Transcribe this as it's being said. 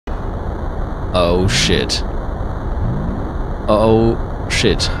Oh shit. Oh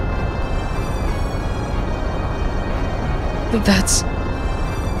shit.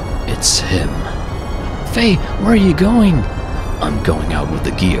 It's him. Faye, where are you going? I'm going out with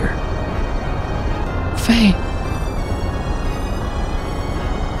the gear. Faye.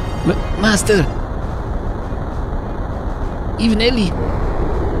 Master. Even Ellie.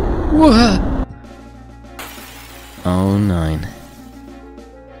 Whoa. Oh nein.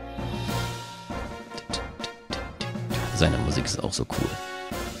 Seine Musik ist auch so cool.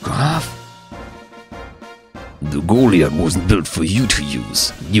 Graf? The Goliath wasn't built for you to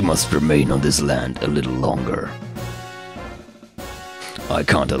use. You must remain on this land a little longer. I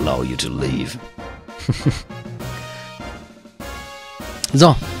can't allow you to leave.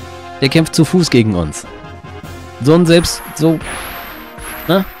 So, der kämpft zu Fuß gegen uns. So ein Selbst... so...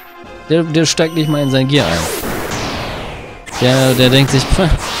 Na? Der steigt nicht mal in sein Gear ein. Der denkt sich,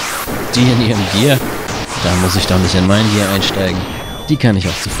 pff, die in ihrem Gear, da muss ich doch nicht in mein Gear einsteigen. Die kann ich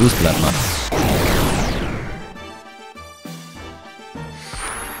auch zu Fuß platt machen.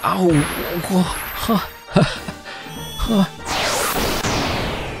 Au!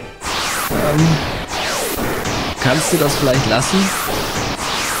 Kannst du das vielleicht lassen?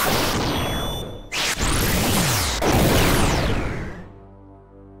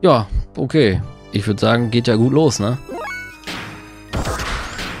 Ja, okay. Ich würde sagen, geht ja gut los, ne?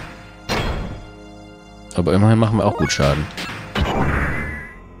 Aber immerhin machen wir auch gut Schaden.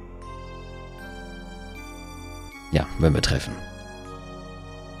 Ja, wenn wir treffen.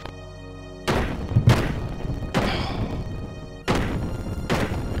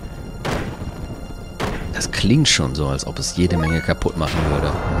 Das klingt schon so, als ob es jede Menge kaputt machen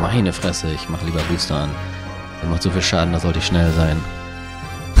würde. Meine Fresse, ich mache lieber Booster an. Der macht so viel Schaden, da sollte ich schnell sein.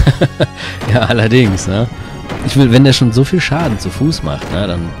 Ja, allerdings, ne? Ich will, wenn der schon so viel Schaden zu Fuß macht, ne,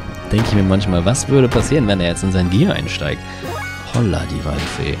 dann denke ich mir manchmal, was würde passieren, wenn er jetzt in sein Gear einsteigt? Holla, die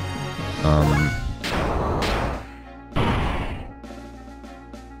Waldfee.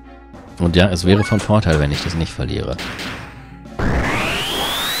 Und ja, es wäre von Vorteil, wenn ich das nicht verliere.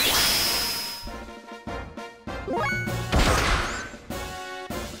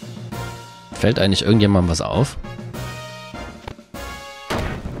 Fällt eigentlich irgendjemandem was auf?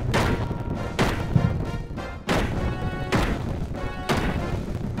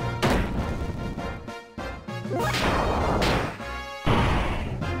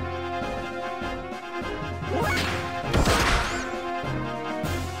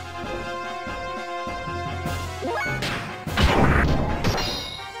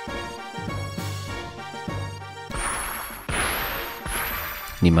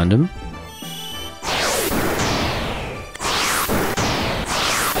 Niemandem?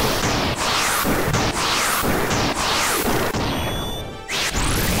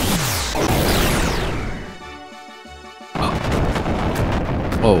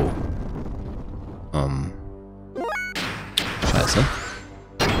 Oh. Scheiße.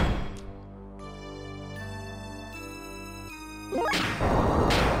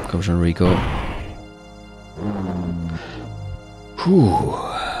 Komm schon, Rico. Puh.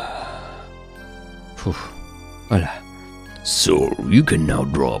 Puh. Voilà. So, you can now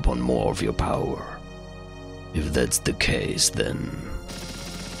draw upon more of your power. If that's the case, then...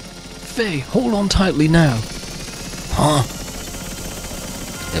 Faye, hold on tightly now. Huh?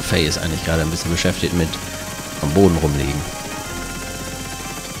 Der Faye ist eigentlich gerade ein bisschen beschäftigt mit am Boden rumliegen.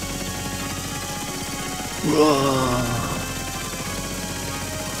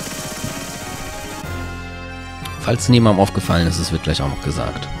 Falls niemandem aufgefallen ist, es wird gleich auch noch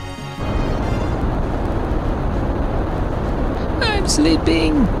gesagt. I'm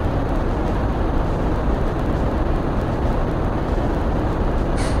sleeping.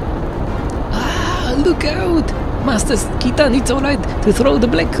 Ah, look out! Master Kitan, it's alright to throw the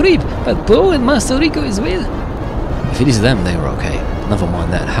black creep, but Bo and Master Rico is well. If it is them, they are okay. Never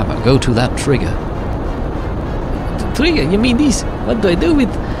mind that. How about go to that trigger? The trigger? You mean this? What do I do with...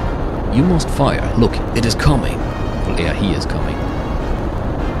 You must fire. Look, it is coming. Well, yeah, he is coming.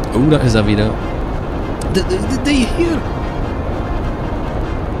 Oh, da ist er wieder. They here.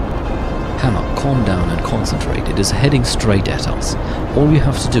 Hammer, calm down and concentrate. It is heading straight at us. All you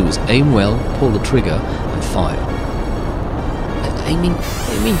have to do is aim well, pull the trigger, and fire. Aiming.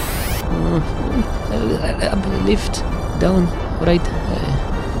 Up, lift, down, right.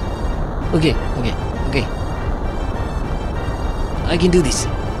 Okay. I can do this.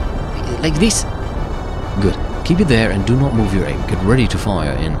 Like this. Good. Keep it there and do not move your aim. Get ready to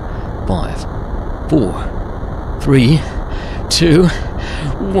fire in 5, 4, 3, 2,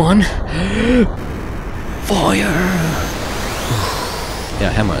 1. Fire! Ja,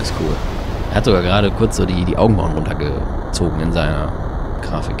 Hammer ist cool. Er hat sogar gerade kurz so die Augenbrauen runtergezogen in seiner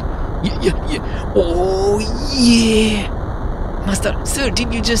Grafik. Yeah. Oh, yeah. Master, sir,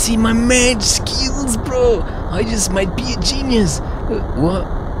 did you just see my mad skills, bro? I just might be a genius. What?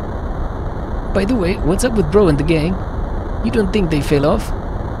 By the way, what's up with bro and the gang? You don't think they fell off?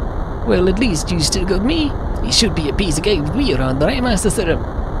 Well, at least you still got me. You should be a piece of cake with me around, right, Master, sir?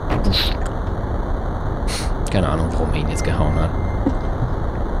 Keine Ahnung, warum er ihn jetzt gehauen hat.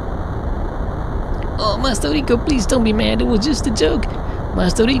 Oh, Master Rico, please don't be mad. It was just a joke.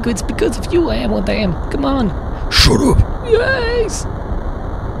 Master Rico, it's because of you I am what I am. Come on. Shut up. Yes.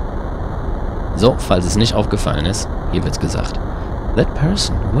 So, falls es nicht aufgefallen ist, hier wird's gesagt. That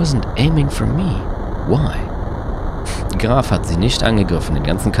person wasn't aiming for me. Why? Graf hat sie nicht angegriffen, den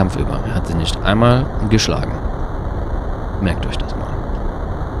ganzen Kampf über. Er hat sie nicht einmal geschlagen. Merkt euch das mal.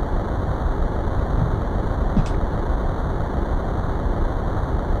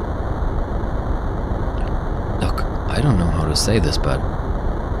 Look, I don't know how to say this, but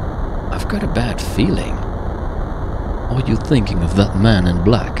I've got a bad feeling. Are you thinking of that man in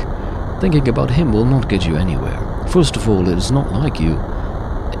black? Thinking about him will not get you anywhere. First of all, it is not like you.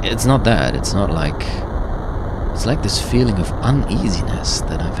 It's not that. It's not like... It's like this feeling of uneasiness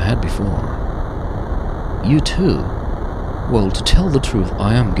that I've had before. You too? Well, to tell the truth,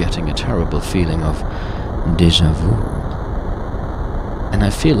 I am getting a terrible feeling of déjà-vu. And I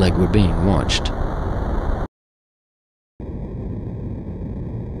feel like we're being watched.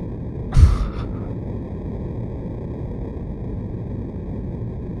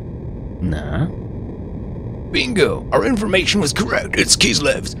 Nah. Bingo! Our information was correct. It's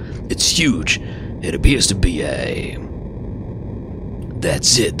Kislev's. It's huge. It appears to be a...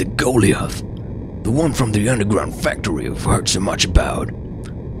 That's it, the Goliath. The one from the underground factory I've heard so much about.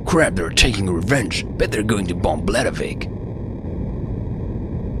 Crap, they're taking revenge. Bet they're going to bomb Bladavik.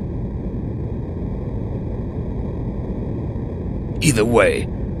 Either way...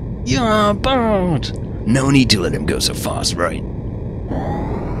 Yeah, but... No need to let him go so fast, right?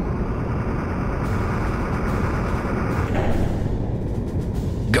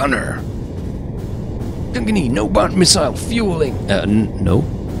 Gunner. Gunny, no BART missile fueling. No.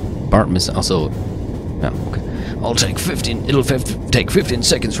 BART missile, also... Oh, okay. I'll take 15... It'll take 15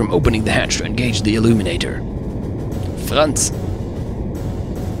 seconds from opening the hatch to engage the illuminator. Franz.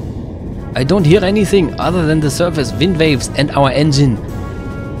 I don't hear anything other than the surface wind waves and our engine.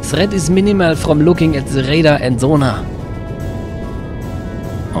 Threat is minimal from looking at the radar and sonar.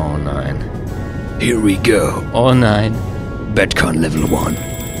 Oh nein. Here we go. Oh nein. Betcon level 1.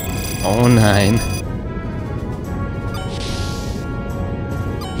 Oh nein.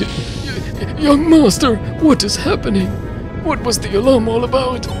 Young master, what is happening? What was the alarm all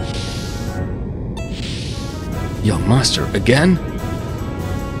about? Young master, again?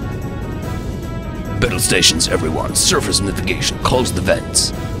 Battle stations, everyone. Surface navigation. Close the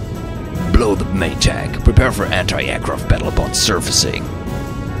vents. Blow the main tank. Prepare for anti-aircraft battle upon surfacing.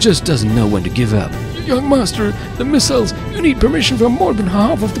 Just doesn't know when to give up. Young master, the missiles, you need permission from more than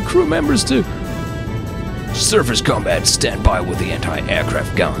half of the crew members to... Surface combat, stand by with the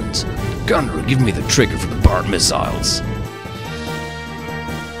anti-aircraft guns. Gunner, give me the trigger for the BART missiles.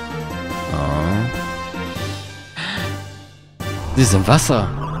 Oh. Sie sind Wasser.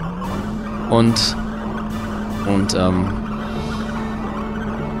 Und,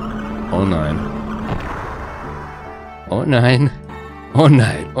 oh nein. Oh nein. Oh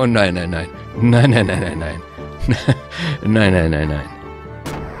nein. Oh nein, nein, nein. Nein, nein, nein, nein, nein. Nein, nein, nein, nein.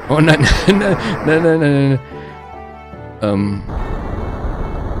 Oh nein, nein, nein, nein, nein, nein, nein.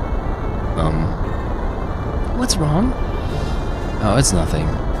 What's wrong? Oh, it's nothing.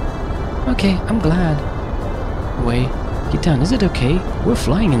 Okay, I'm glad. Wait, Gitan, is it okay? We're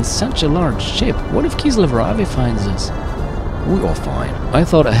flying in such a large ship. What if Kislev Ravi finds us? We are fine. I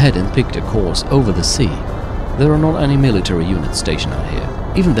thought ahead and picked a course over the sea. There are not any military units stationed out here.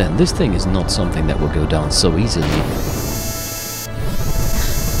 Even then, this thing is not something that will go down so easily.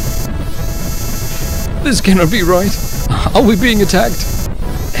 This cannot be right. Are we being attacked?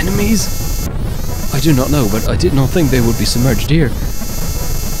 Enemies? I do not know, but I did not think they would be submerged here.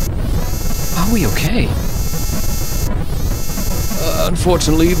 Are we okay?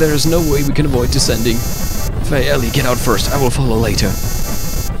 Unfortunately, there is no way we can avoid descending. Faye, Ellie, get out first. I will follow later.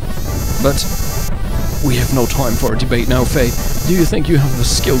 But we have no time for a debate now, Faye. Do you think you have the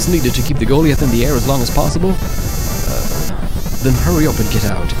skills needed to keep the Goliath in the air as long as possible? Then hurry up and get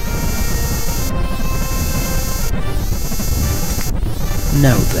out.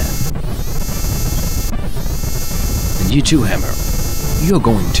 Now then. And you too, Hammer. You're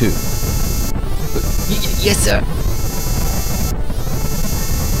going too. Yes, sir.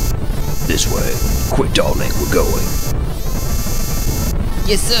 This way. Quick, darling, we're going.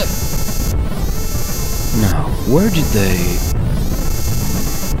 Yes, sir. Now, where did they...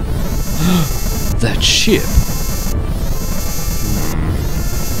 That ship!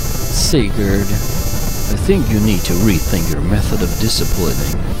 Sigurd, I think you need to rethink your method of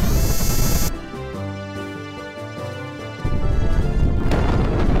disciplining.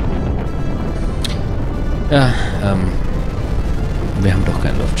 Ja, wir haben doch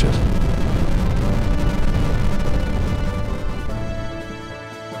kein Luftschiff.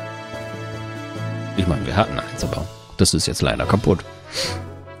 Ich meine, wir hatten eins, aber das ist jetzt leider kaputt.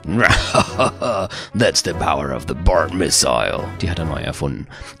 That's the power of the BART missile. Die hat er neu erfunden.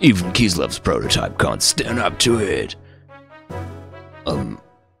 Even Kislev's prototype can't stand up to it.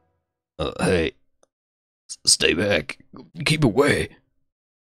 Hey. Stay back. Keep away.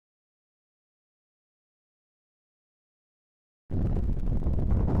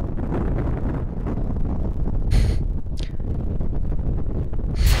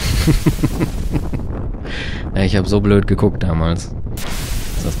 Ja, ich habe so blöd geguckt damals,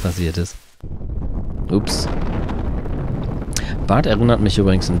 dass das passiert ist. Ups. Bart erinnert mich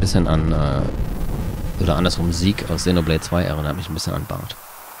übrigens ein bisschen an, oder andersrum, Sieg aus Xenoblade 2 erinnert mich ein bisschen an Bart.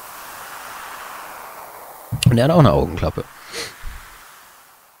 Und er hat auch eine Augenklappe.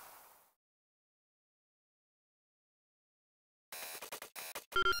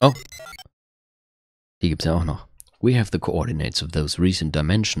 Oh. Die gibt's ja auch noch. We have the coordinates of those recent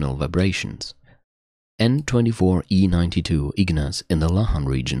dimensional vibrations. N24E92 Ignis in the Lahan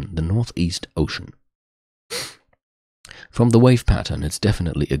region, the Northeast Ocean. From the wave pattern, it's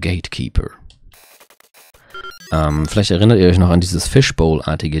definitely a gatekeeper. Vielleicht erinnert ihr euch noch an dieses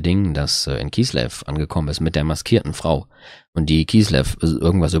Fishbowl-artige Ding, das in Kislev angekommen ist mit der maskierten Frau und die Kislev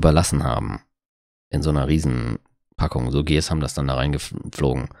irgendwas überlassen haben. In so einer Riesenpackung. So Gs haben das dann da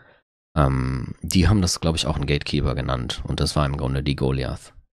reingeflogen. Die haben das, glaube ich, auch einen Gatekeeper genannt. Und das war im Grunde die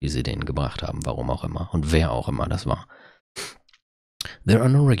Goliath, die sie denen gebracht haben, warum auch immer. Und wer auch immer das war. There are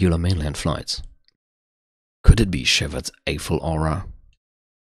no regular mainland flights. Could it be Shepard's Eiffel Aura?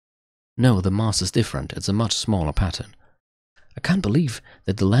 No, the mass is different. It's a much smaller pattern. I can't believe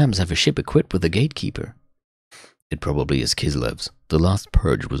that the Lambs have a ship equipped with a gatekeeper. It probably is Kislev's. The last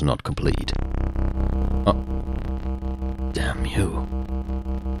purge was not complete. Oh. Damn you.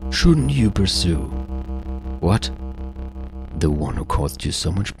 Shouldn't you pursue? What? The one who caused you so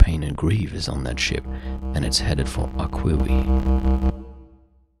much pain and grief is on that ship, and it's headed for Aquivi.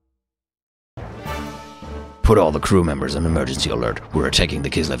 Put all the crew members on emergency alert. We're attacking the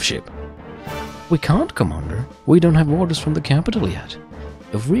Kislev ship. We can't, Commander. We don't have orders from the capital yet.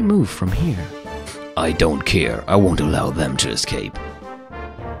 If we move from here... I don't care. I won't allow them to escape.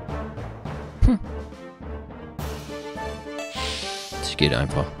 Es geht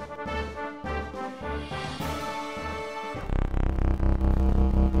einfach.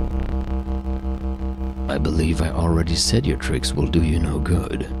 I believe I already said your tricks will do you no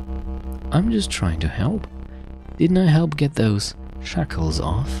good. I'm just trying to help. Didn't I help get those shackles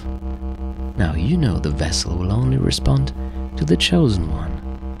off? Now you know the vessel will only respond to the chosen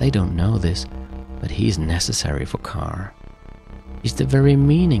one. They don't know this, but he's necessary for Kar. He's the very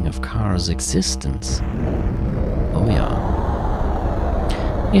meaning of Kar's existence. Oh yeah.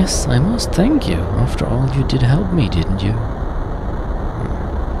 Yes, I must thank you. After all, you did help me, didn't you?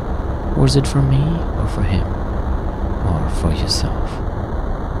 Was it for me, or for him, or for yourself?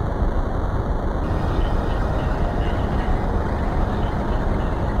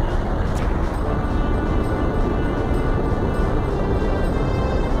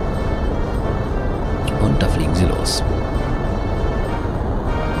 Und da fliegen sie los.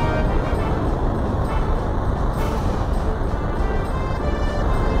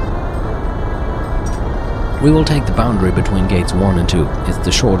 We will take the boundary between gates 1 and 2. It's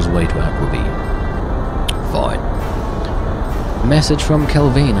the shortest way to Aquivi. Fine. Message from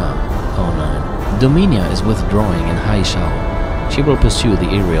Kelvina. Oh 9. Dominia is withdrawing in Haishao. She will pursue the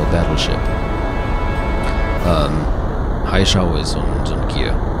aerial battleship. Haishao ist so ein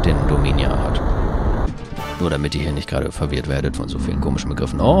Kier, den Dominia hat. Nur damit ihr hier nicht gerade verwirrt werdet von so vielen komischen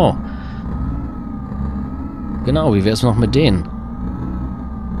Begriffen. Oh! Genau, wie wär's noch mit denen?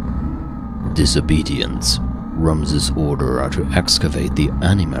 Disobedience. Ramses' order are to excavate the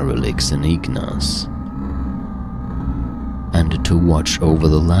anima relics in Ignis. And to watch over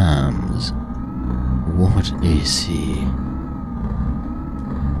the lambs. What is he?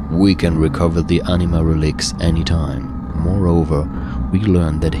 We can recover the anima relics anytime. Moreover, we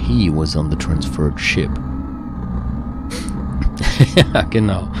learned that he was on the transferred ship. Ja,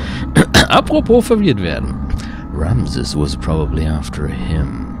 genau. Apropos verwirrt werden. Ramses was probably after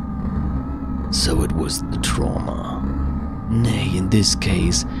him. So it was the trauma. Nay, in this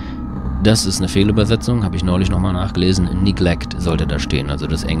case, Das ist eine Fehlübersetzung, habe ich neulich nochmal nachgelesen. Neglect sollte da stehen, also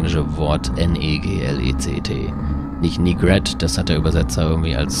das englische Wort N-E-G-L-E-C-T. Nicht Negret, das hat der Übersetzer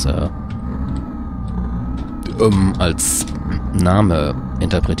irgendwie als Name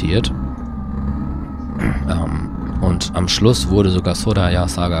interpretiert. Und am Schluss wurde sogar Soraya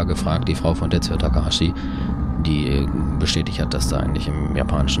Saga gefragt, die Frau von Tetsuya Takahashi, die bestätigt hat, dass da eigentlich im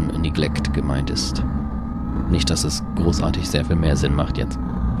Japanischen Neglect gemeint ist. Nicht, dass es großartig sehr viel mehr Sinn macht jetzt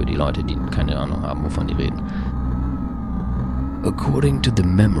für die Leute, die keine Ahnung haben, wovon die reden. According to the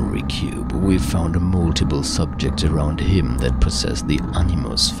memory cube, we found a multiple subject around him that possessed the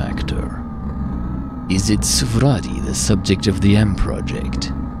animus factor. Is it Suvradi, the subject of the M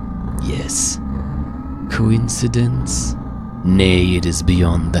project? Yes. Coincidence? Nay, it is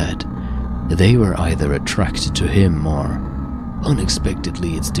beyond that. They were either attracted to him or,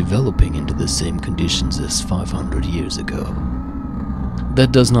 unexpectedly, it's developing into the same conditions as 500 years ago.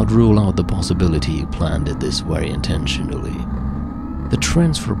 That does not rule out the possibility he planned it this way intentionally. The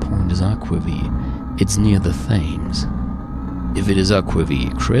transfer point is Aquavi. It's near the Thames. If it is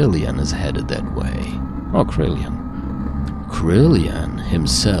Aquavi, Krelian is headed that way. Oh, Krelian. Krelian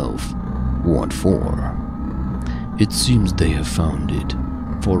himself. What for? It seems they have found it.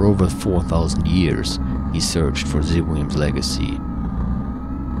 For over 4,000 years, he searched for Zewim's legacy.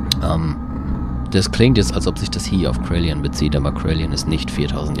 Das klingt jetzt, als ob sich das hier auf Krelian bezieht, aber Krelian ist nicht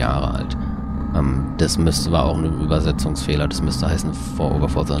 4000 Jahre alt. Das war auch ein Übersetzungsfehler, das müsste heißen for over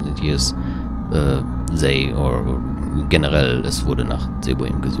 4,000 years they, oder generell, es wurde nach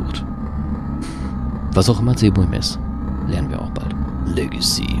Zewim gesucht. Was auch immer Zewim ist, lernen wir auch bald.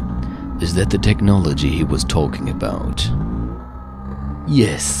 Legacy. Is that the technology he was talking about?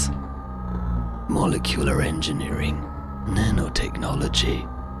 Yes. Molecular engineering. Nanotechnology.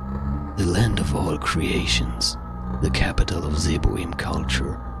 The land of all creations. The capital of Zewim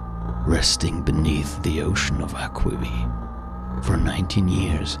culture. Resting beneath the ocean of Aquavi. For 19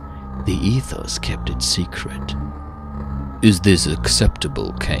 years, the ethos kept it secret. Is this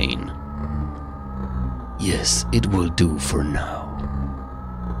acceptable, Kane? Yes, it will do for now.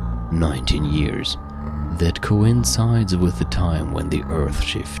 19 years. That coincides with the time when the Earth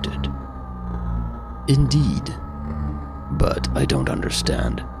shifted. Indeed. But I don't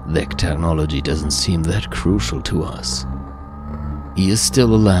understand. That technology doesn't seem that crucial to us. He is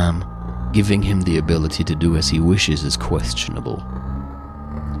still a lamb. Giving him the ability to do as he wishes is questionable.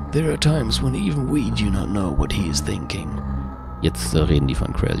 There are times when even we do not know what he is thinking. Jetzt reden die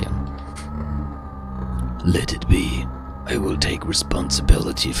von Krelian. Let it be. I will take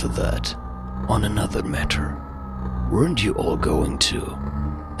responsibility for that. On another matter, weren't you all going to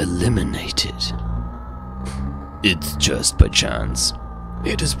eliminate it? It's just by chance.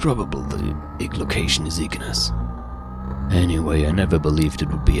 It is probable the location is igneous. Anyway, I never believed it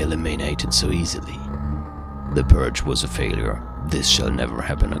would be eliminated so easily. The purge was a failure. This shall never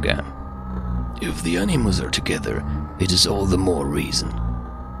happen again. If the animals are together, it is all the more reason.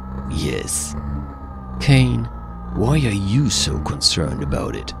 Yes. Kane, why are you so concerned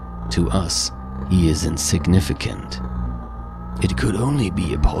about it? To us, he is insignificant. It could only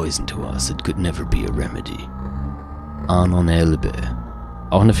be a poison to us, it could never be a remedy. aRdW.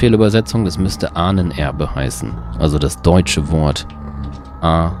 Auch eine Fehlübersetzung, das müsste Ahnenerbe heißen. Also das deutsche Wort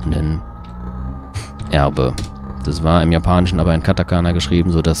Ahnenerbe. Das war im Japanischen aber in Katakana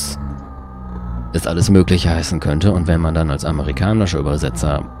geschrieben, sodass es alles Mögliche heißen könnte. Und wenn man dann als amerikanischer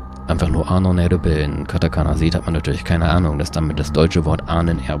Übersetzer einfach nur aRdW in Katakana sieht, hat man natürlich keine Ahnung, dass damit das deutsche Wort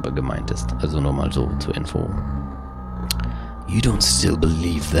Ahnenerbe gemeint ist. Also nur mal so zur Info. You don't still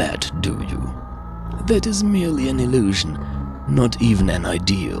believe that, do you? That is merely an illusion, not even an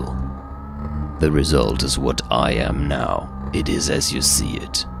ideal. The result is what I am now. It is as you see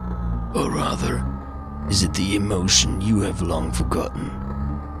it. Or rather, is it the emotion you have long forgotten?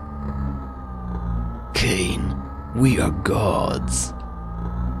 Kane, we are gods.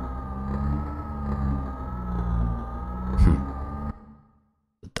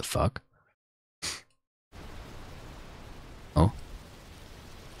 What the fuck? Oh.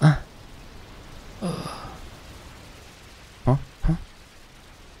 Ah. Huh?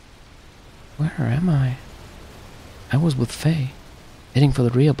 Where am I? I was with Faye, heading for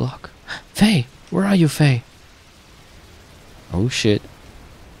the rear block. Faye! Where are you, Faye? Oh shit.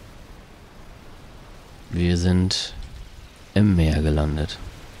 Wir sind im Meer gelandet.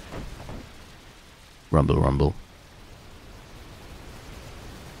 Rumble, rumble.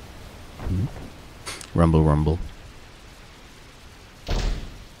 Rumble, rumble.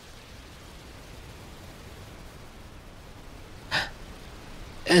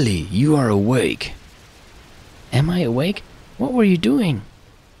 Ellie, you are awake. Am I awake? What were you doing?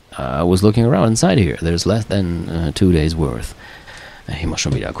 I was looking around inside here. There's less than 2 days worth. Ich muss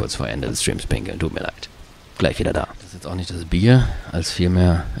schon wieder kurz vor Ende des Streams pinkeln. Tut mir leid. Gleich wieder da. Das ist jetzt auch nicht das Bier, als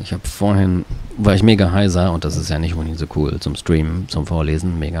vielmehr, ich habe vorhin, war ich mega heiser und das ist ja nicht unbedingt so cool zum Streamen, zum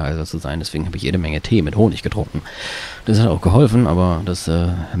Vorlesen, mega heiser zu sein. Deswegen habe ich jede Menge Tee mit Honig getrunken. Das hat auch geholfen, aber das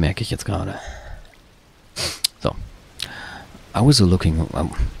merke ich jetzt gerade. So. I was looking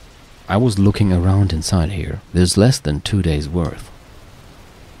around inside here. There's less than 2 days worth.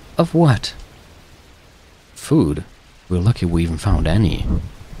 Of what? Food. We're lucky we even found any.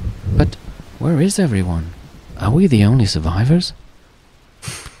 But where is everyone? Are we the only survivors?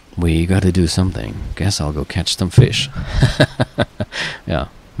 We gotta do something. Guess I'll go catch some fish. Ja,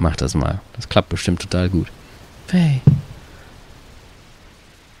 mach das mal. Das klappt bestimmt total gut. Faye.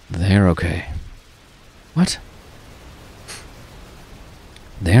 They're okay. What?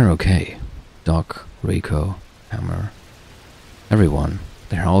 They're okay. Doc, Rico, Hammer. Everyone.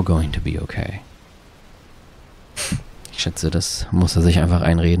 They're all going to be okay. Ich schätze, das muss er sich einfach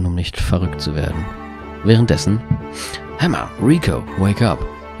einreden, um nicht verrückt zu werden. Währenddessen... Hammer, Rico, wake up.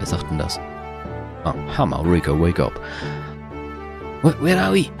 Wer sagt denn das? Oh, Hammer, Rico, wake up. Where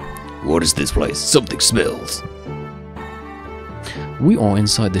are we? What is this place? Something smells. We are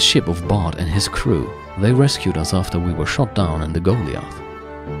inside the ship of Bart and his crew. They rescued us after we were shot down in the Goliath.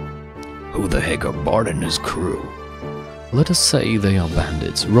 Who the heck are Bart and his crew? Let us say they are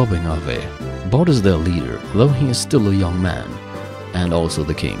bandits robbing ABER. Bart is their leader, though he is still a young man, and also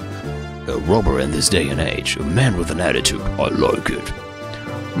the king. A robber in this day and age, a man with an attitude, I like it.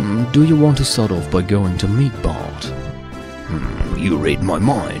 Do you want to start off by going to meet Bart? You read my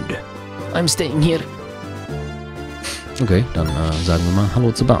mind. I'm staying here. Okay, dann sagen wir mal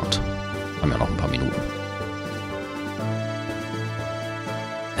Hallo zu Bart. Haben ja noch ein paar Minuten.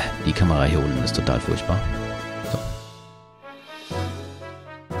 Die Kamera hier unten ist total furchtbar. So.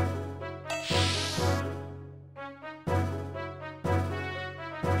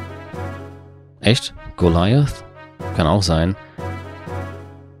 Echt? Goliath? Kann auch sein.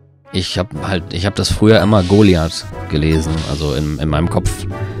 Ich hab das früher immer Goliath gelesen. Also in meinem Kopf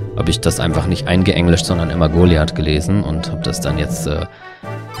habe ich das einfach nicht eingeenglischt, sondern immer Goliath gelesen und habe das dann jetzt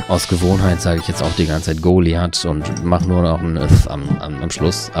aus Gewohnheit, sage ich jetzt auch die ganze Zeit Goliath und mache nur noch ein am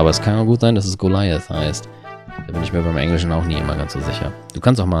Schluss. Aber es kann auch gut sein, dass es Goliath heißt. Da bin ich mir beim Englischen auch nie immer ganz so sicher. Du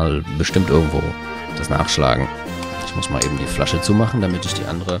kannst auch mal bestimmt irgendwo das nachschlagen. Ich muss mal eben die Flasche zumachen, damit ich die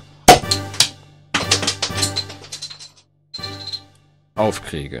andere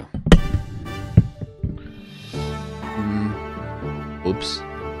aufkriege. Ups.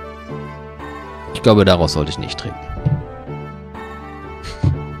 Ich glaube, daraus sollte ich nicht trinken.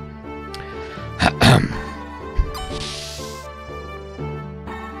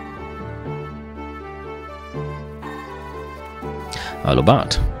 Hallo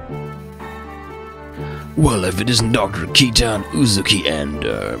Bart. Well, if it isn't Dr. Kitan Uzuki and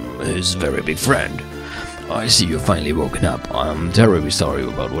his very big friend. I see you've finally woken up. I'm terribly sorry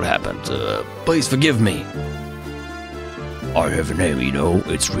about what happened. Please forgive me. I have a name, you know.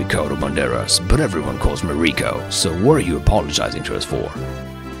 It's Ricardo Banderas, but everyone calls me Rico. So what are you apologizing to us for?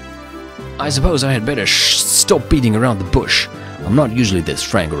 I suppose I had better stop beating around the bush. I'm not usually this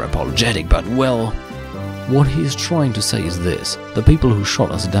frank or apologetic, but well... What he is trying to say is this. The people who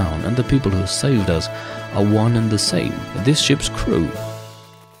shot us down and the people who saved us are one and the same. This ship's crew.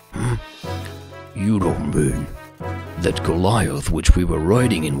 You don't mean that Goliath which we were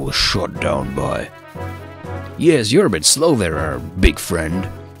riding in was shot down by... Yes, you're a bit slow there, our big friend.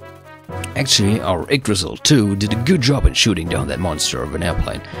 Actually, our Yggdrasil 2 did a good job in shooting down that monster of an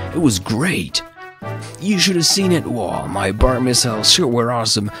airplane. It was great. You should have seen it. Wow, my bar missiles sure were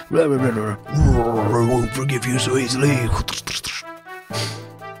awesome. I won't forgive you so easily.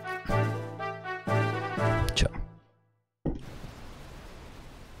 Tja.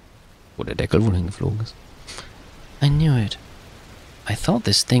 Wo der Deckel wohl hingeflogen ist. I knew it. I thought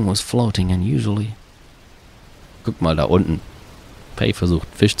this thing was floating unusually. Guck mal da unten. Faye versucht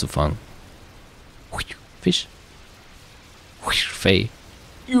Fisch zu fangen. Fisch. Faye.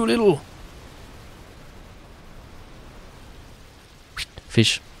 You little...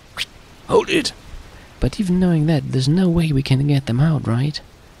 Fish. Hold it. But even knowing that, there's no way we can get them out, right?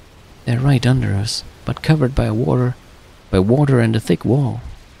 They're right under us, but covered by water and a thick wall.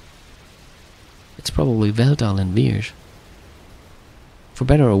 It's probably Veldal and Virge. For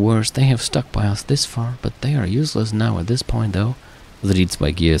better or worse, they have stuck by us this far, but they are useless now at this point, though. Also die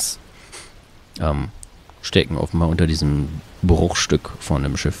zwei Gears stecken offenbar unter diesem Bruchstück von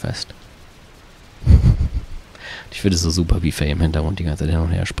dem Schiff fest. Ich finde es so super, wie Faye im Hintergrund die ganze Zeit hin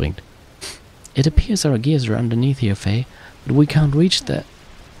und her springt. It appears our gears are underneath here, Faye, but we can't reach that.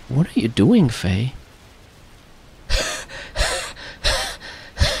 What are you doing, Faye?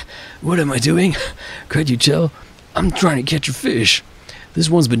 What am I doing? Can't you tell? I'm trying to catch a fish. This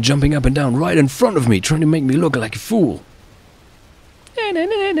one's been jumping up and down right in front of me, trying to make me look like a fool.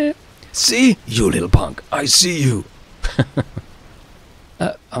 See? You little punk. I see you.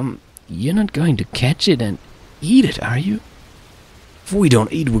 You're not going to catch it and eat it, are you? If we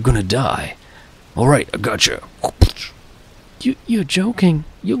don't eat, we're gonna die. Alright, I gotcha. You're joking.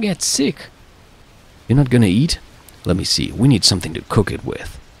 You'll get sick. You're not gonna eat? Let me see. We need something to cook it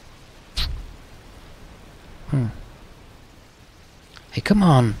with. Hey, come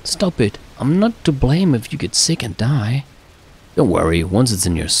on. Stop it. I'm not to blame if you get sick and die. Don't worry. Once it's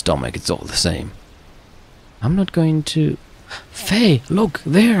in your stomach, it's all the same. I'm not going to... Faye, look,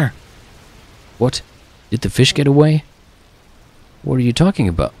 there! What? Did the fish get away? What are you talking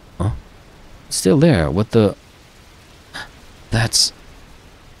about? Huh? It's still there. What the... That's...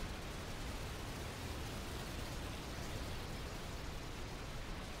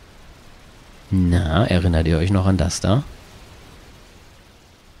 Na, erinnert ihr euch noch an das da?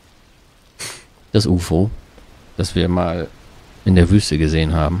 Das UFO, das wir mal in der Wüste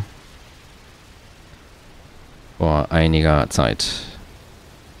gesehen haben. Vor einiger Zeit.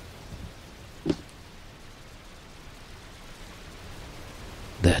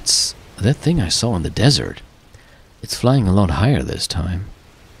 That's that thing I saw in the desert. It's flying a lot higher this time.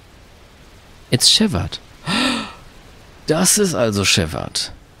 It's Shepard. Das ist also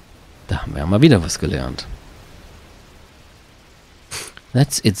Shepard. Da haben wir mal wieder was gelernt.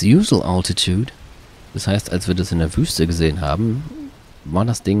 That's its usual altitude. Das heißt, als wir das in der Wüste gesehen haben, war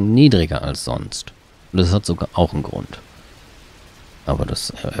das Ding niedriger als sonst. Und das hat sogar auch einen Grund. Aber das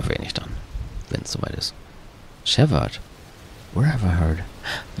erwähne ich dann, wenn es soweit ist. Shepard. Where have I heard?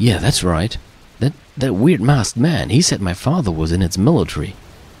 Yeah, that's right. That weird masked man, he said my father was in its military.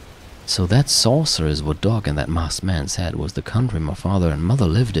 So that saucer is what Doc and that masked man said was the country my father and mother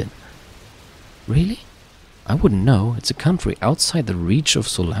lived in. Really? I wouldn't know. It's a country outside the reach of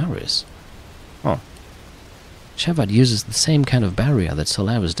Solaris. Huh. Shepard uses the same kind of barrier that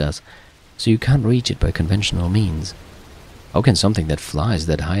Solaris does, so you can't reach it by conventional means. How can something that flies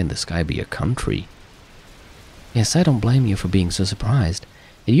that high in the sky be a country? Yes, I don't blame you for being so surprised.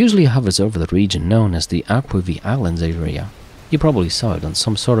 It usually hovers over the region known as the ARDW Islands area. You probably saw it on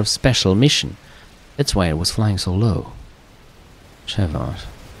some sort of special mission. That's why it was flying so low. Shepard.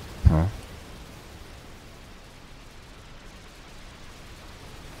 Huh?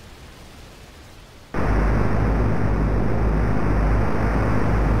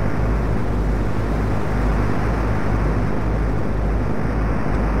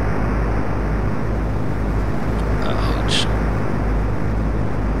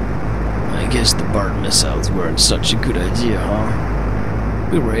 I guess the BART missiles weren't such a good idea, huh?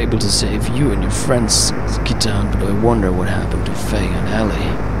 We were able to save you and your friends, Kitan, but I wonder what happened to Faye and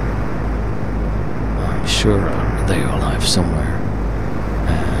Ellie. I'm sure they're alive somewhere.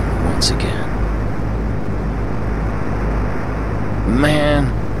 And once again...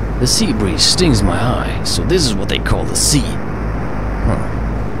 Man, the sea breeze stings my eye, so this is what they call the sea.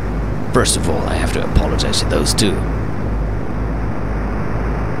 Huh. First of all, I have to apologize to those two.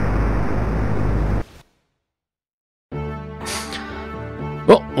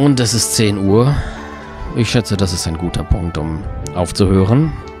 Oh, und es ist 10 Uhr. Ich schätze, das ist ein guter Punkt, um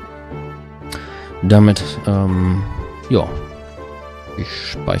aufzuhören. Damit, ja. Ich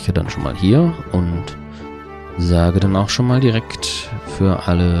speichere dann schon mal hier und sage dann auch schon mal direkt für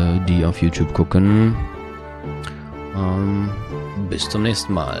alle, die auf YouTube gucken, bis zum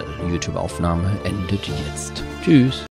nächsten Mal. YouTube-Aufnahme endet jetzt. Tschüss.